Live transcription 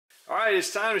All right,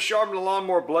 it's time to sharpen the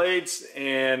lawnmower blades,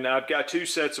 and I've got two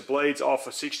sets of blades off a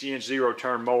 60-inch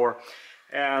zero-turn mower.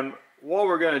 And what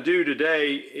we're going to do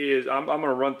today is I'm going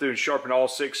to run through and sharpen all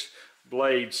 6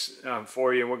 blades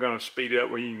for you, and we're going to speed it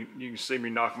up where you can see me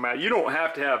knock them out. You don't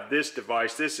have to have this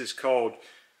device. This is called,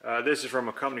 this is from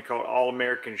a company called All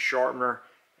American Sharpener,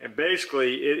 and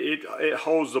basically it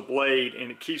holds the blade and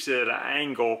it keeps it at an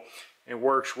angle and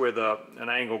works with an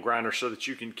angle grinder so that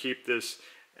you can keep this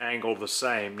angle the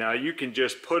same. Now you can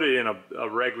just put it in a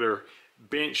regular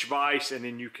bench vise and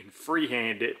then you can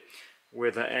freehand it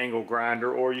with an angle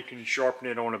grinder, or you can sharpen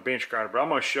it on a bench grinder. But I'm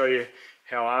going to show you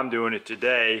how I'm doing it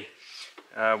today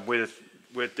with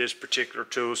this particular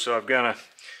tool. So I'm going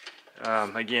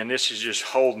to, again, this is just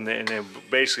holding it, and then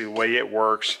basically the way it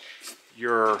works,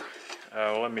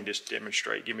 let me just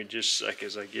demonstrate. Give me just a second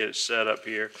as I get it set up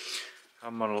here.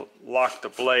 I'm going to lock the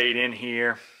blade in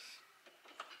here.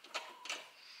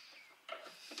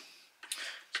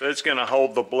 So it's going to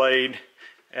hold the blade,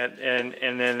 and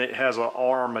then it has an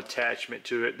arm attachment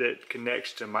to it that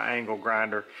connects to my angle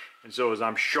grinder. And so as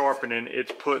I'm sharpening,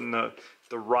 it's putting the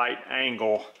right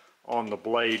angle on the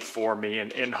blade for me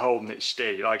and holding it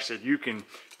steady. Like I said, you can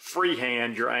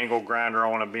freehand your angle grinder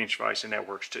on a bench vise, and that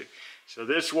works too. So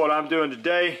this is what I'm doing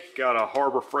today. Got a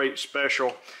Harbor Freight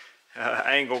special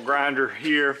angle grinder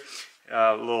here,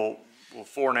 little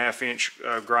 4.5-inch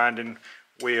grinding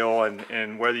wheel,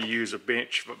 and whether you use a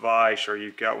bench vise or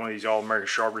you've got one of these All American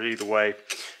Sharpeners, either way,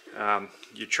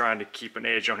 you're trying to keep an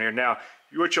edge on here. Now,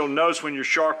 what you'll notice when you're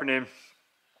sharpening,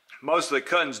 most of the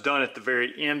cutting's done at the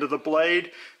very end of the blade,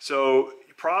 so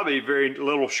probably very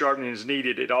little sharpening is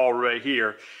needed at all right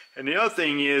here. And the other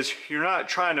thing is, you're not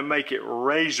trying to make it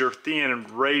razor thin and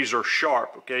razor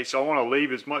sharp, okay? So I want to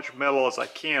leave as much metal as I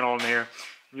can on there.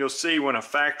 And you'll see when a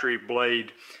factory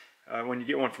blade, when you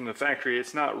get one from the factory,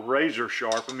 it's not razor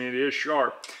sharp. I mean, it is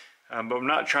sharp, but I'm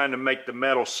not trying to make the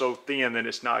metal so thin that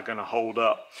it's not going to hold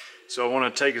up. So I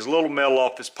want to take as little metal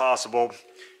off as possible,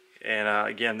 and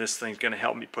again, this thing's going to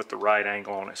help me put the right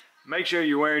angle on it. Make sure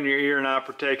you're wearing your ear and eye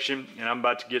protection, and I'm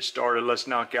about to get started. Let's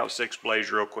knock out 6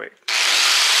 blades real quick.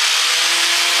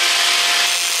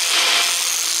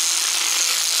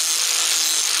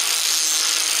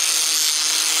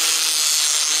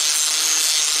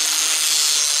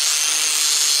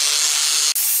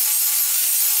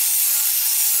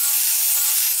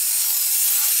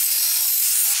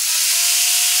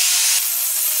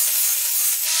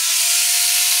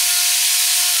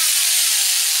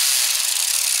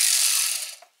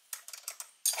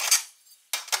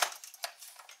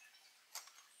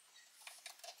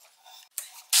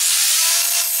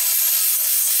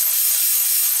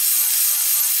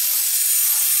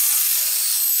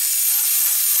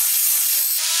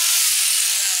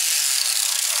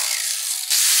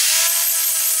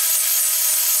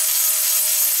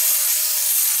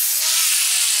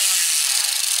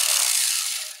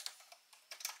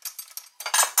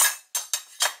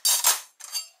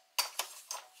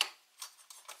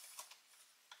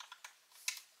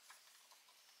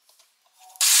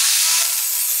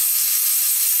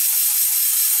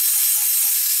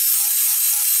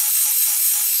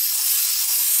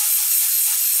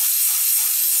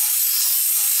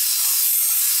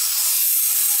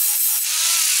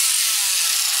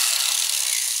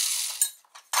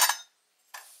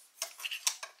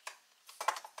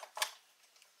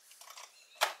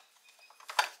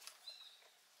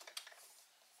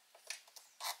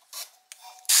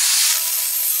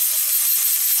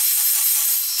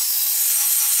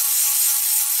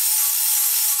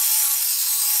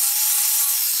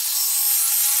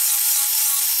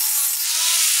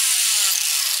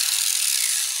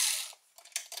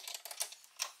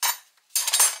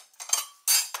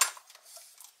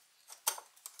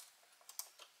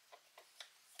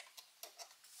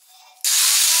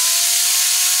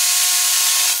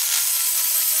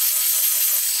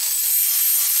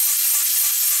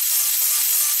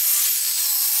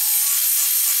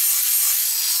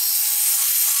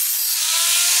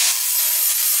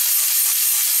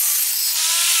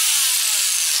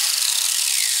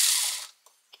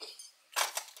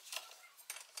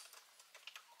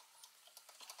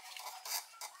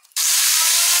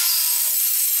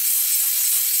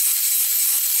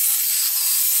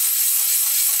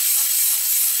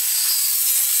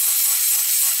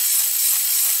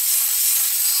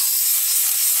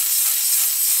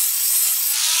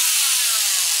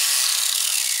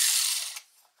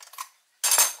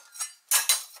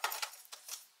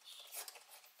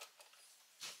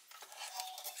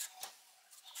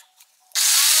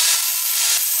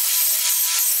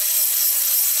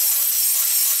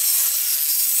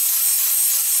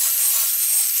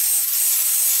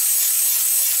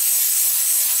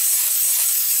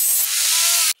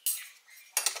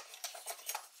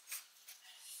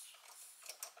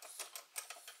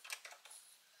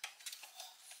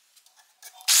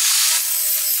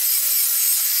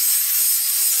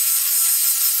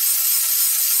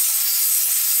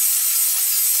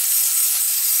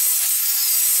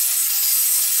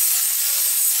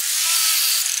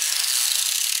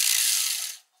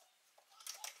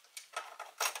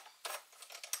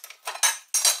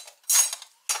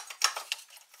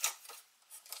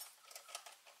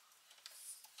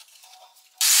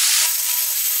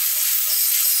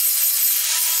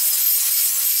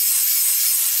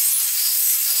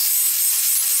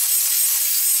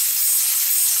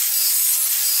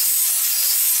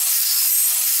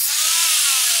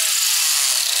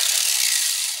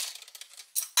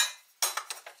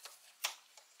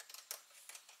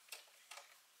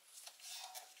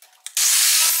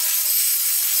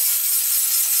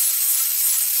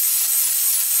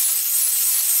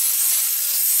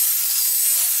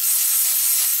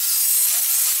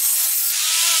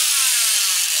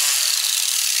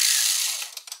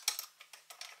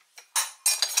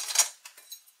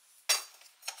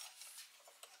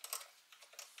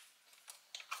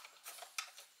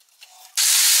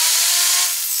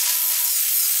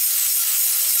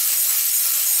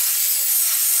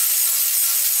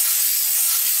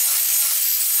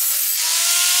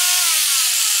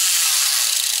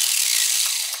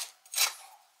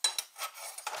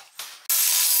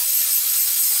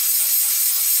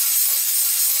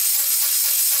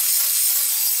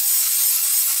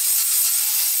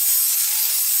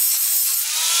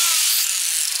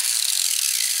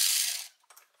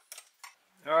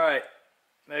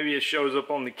 maybe it shows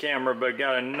up on the camera, but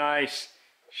got a nice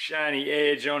shiny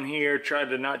edge on here.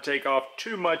 Tried to not take off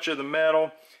too much of the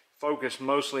metal. Focus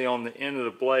mostly on the end of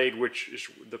the blade, which is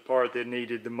the part that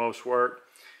needed the most work.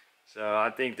 So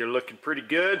I think they're looking pretty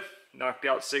good. Knocked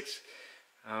out 6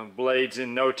 blades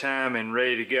in no time and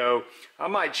ready to go. I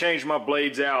might change my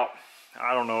blades out.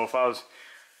 I don't know,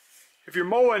 if you're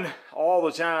mowing all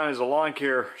the time as a lawn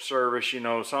care service, you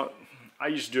know, I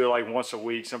used to do it like once a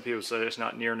week. Some people say it's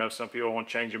not near enough. Some people want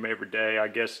to change them every day. I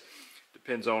guess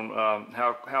depends on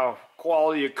how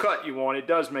quality of cut you want. It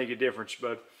does make a difference,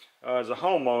 but as a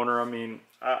homeowner, I mean,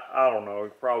 I don't know,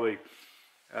 probably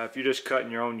if you're just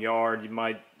cutting your own yard, you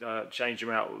might change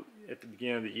them out at the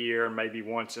beginning of the year and maybe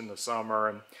once in the summer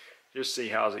and just see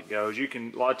how it goes. You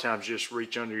can a lot of times just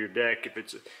reach under your deck if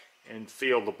it's and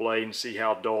feel the blade and see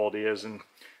how dull it is. And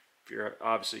if you're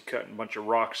obviously cutting a bunch of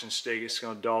rocks and sticks, it's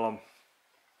going to dull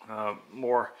them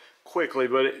more quickly.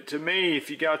 But to me, if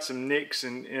you got some nicks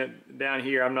and down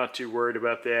here, I'm not too worried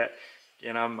about that.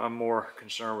 And I'm more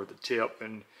concerned with the tip,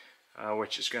 and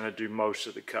which is going to do most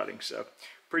of the cutting. So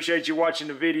appreciate you watching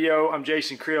the video. I'm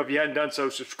Jason Creel. If you hadn't done so,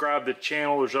 subscribe to the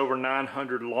channel. There's over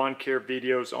 900 lawn care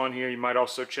videos on here. You might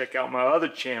also check out my other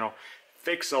channel,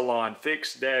 Fix a Lawn,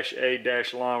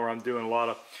 Fix-A-Lawn, where I'm doing a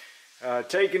lot of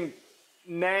taking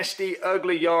nasty,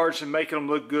 ugly yards and making them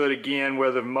look good again.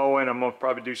 Whether mowing, I'm going to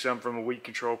probably do something from a weed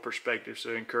control perspective,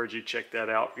 so I encourage you to check that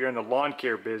out. If you're in the lawn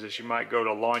care business, you might go to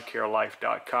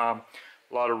lawncarelife.com.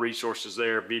 A lot of resources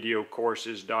there, video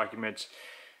courses, documents,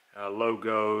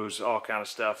 logos, all kind of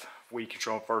stuff, weed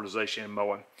control, fertilization, and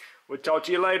mowing. We'll talk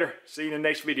to you later. See you in the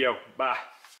next video. Bye.